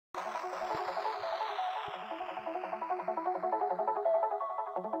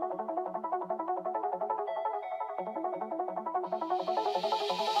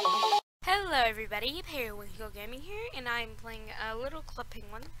Hello everybody, Periwinkle Gaming here, and I'm playing a little Club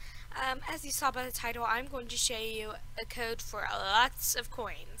Penguin. As you saw by the title, I'm going to show you a code for lots of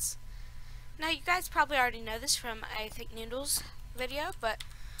coins. Now you guys probably already know this from I think Noodles video, but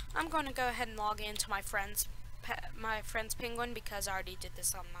I'm going to go ahead and log into my friend's Penguin because I already did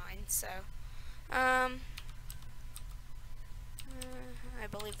this on mine. So, I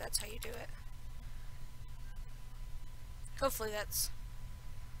believe that's how you do it. Hopefully that's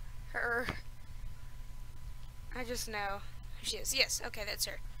her. I just know who she is. Yes, okay, that's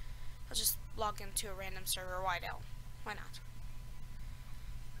her. I'll just log into a random server. Why not?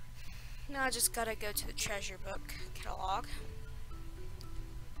 Now I just gotta go to the treasure book catalog.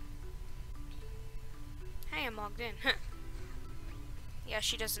 Hey, I'm logged in. Yeah,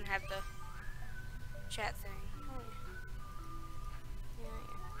 she doesn't have the chat thing. Oh, yeah.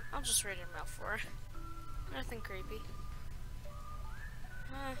 I'll just read her mail for her. Nothing creepy.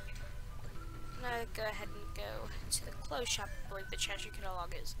 Now go ahead and go to the clothes shop. I believe the treasure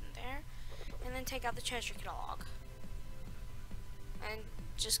catalog is in there. And then take out the treasure catalog. And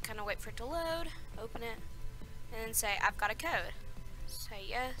just kind of wait for it to load. Open it. And then say, I've got a code. Say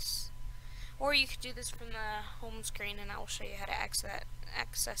yes. Or you could do this from the home screen and I will show you how to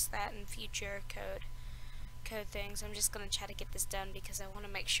access that in future code things. I'm just going to try to get this done because I want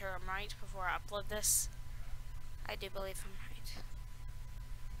to make sure I'm right before I upload this. I do believe I'm right.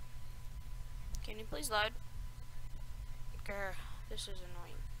 Can you please load? Grr, this is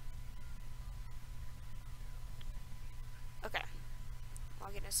annoying. Okay.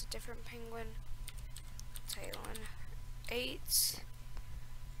 Login as a different penguin. Talon 8.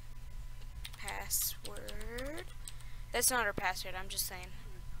 Password. That's not her password, I'm just saying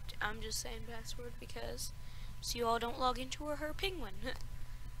password because so you all don't log into her penguin.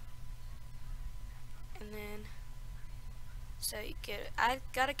 And then so you get, I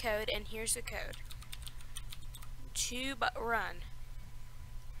got a code, and here's the code. To run.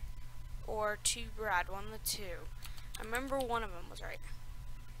 Or to ride, one of the two. I remember one of them was right.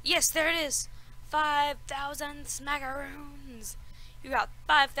 Yes, there it is! 5,000 smackaroons! You got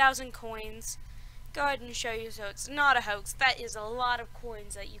 5,000 coins. Go ahead and show you so it's not a hoax. That is a lot of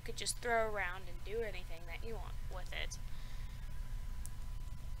coins that you could just throw around and do anything that you want with it.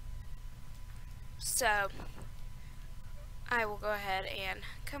 So I will go ahead and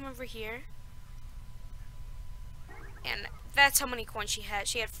come over here. And that's how many coins she had.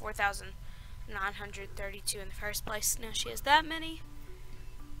 She had 4,932 in the first place. Now she has that many.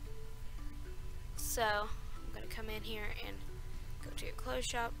 So I'm going to come in here and go to your clothes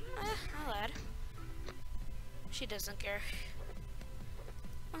shop. I'll add. She doesn't care.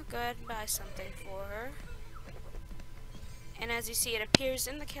 I'll go ahead and buy something for her. And as you see, it appears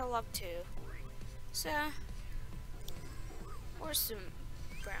in the catalog too. So or some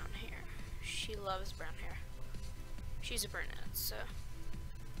brown hair. She loves brown hair. She's a brunette, so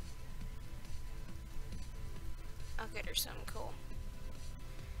I'll get her something cool.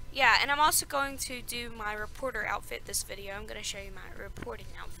 Yeah, and I'm also going to do my reporter outfit this video. I'm going to show you my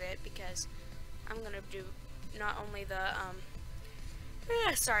reporting outfit because I'm going to do not only the, I'm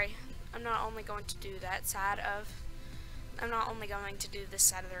not only going to do that side of, I'm not only going to do this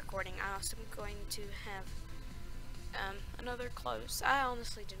side of the recording, I also am going to have another close. I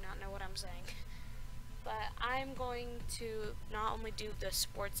honestly do not know what I'm saying. But I'm going to not only do the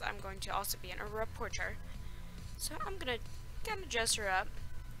sports, I'm going to also be a reporter. So I'm going to kind of dress her up.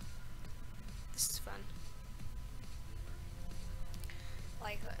 This is fun.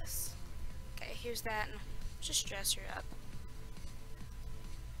 Like this. Okay, here's that. And just dress her up.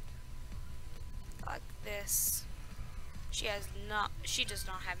 Like this. She does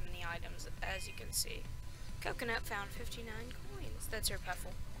not have many items, as you can see. Coconut found 59 coins. That's her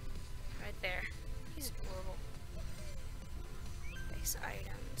Puffle. Right there. He's adorable. Base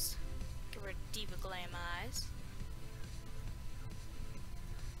items. Give her Diva Glam eyes.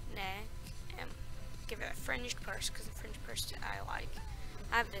 Neck. And give her a fringed purse, because the fringed purse I like.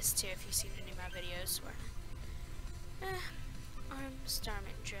 I have this too if you've seen any of my videos. Where, arm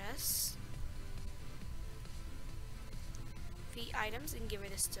starmint dress. Feet items and give her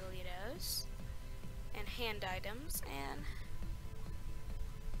the stilettos. And hand items, and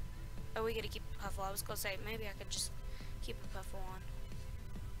oh, we gotta keep a Puffle. I was gonna say maybe I could just keep a Puffle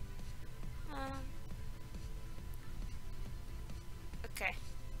on. Okay.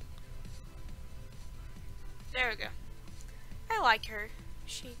 There we go. I like her.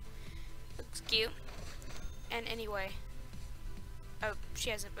 She looks cute. And anyway, oh,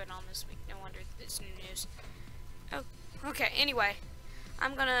 she hasn't been on this week. No wonder it's new news. Oh, okay. Anyway,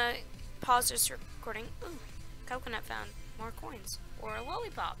 I'm gonna pause this recording. Ooh, Coconut found more coins. Or a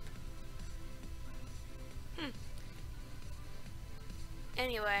lollipop.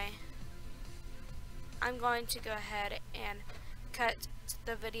 Anyway, I'm going to go ahead and cut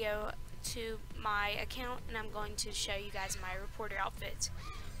the video to my account, and I'm going to show you guys my reporter outfit.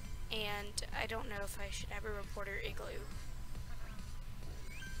 And I don't know if I should have a reporter igloo.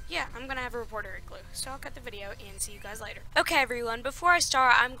 Yeah, I'm gonna have a reporter igloo. So I'll cut the video and see you guys later. Okay, everyone, before I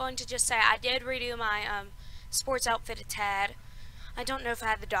start, I'm going to just say I did redo my sports outfit a tad. I don't know if I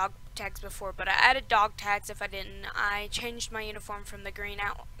had the dog tags before, but I added dog tags if I didn't. I changed my uniform from the green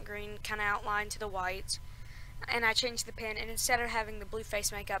kind of outline to the white, and I changed the pin, and instead of having the blue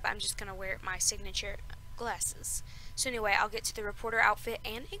face makeup, I'm just gonna wear my signature glasses. So anyway, I'll get to the reporter outfit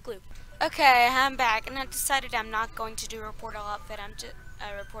and igloo. Okay, I'm back, and I decided I'm not going to do a reporter outfit.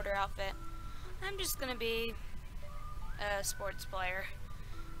 I'm just gonna be a sports player.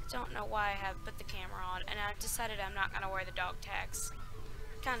 I don't know why I have put the camera on, and I've decided I'm not gonna wear the dog tags.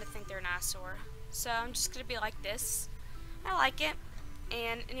 I kind of think they're an eyesore, so I'm just gonna be like this. I like it.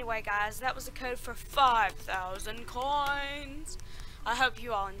 And anyway, guys, that was the code for 5,000 coins. I hope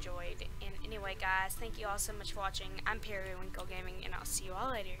you all enjoyed. And anyway, guys, thank you all so much for watching. I'm Periwinkle Gaming, and I'll see you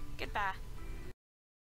all later. Goodbye.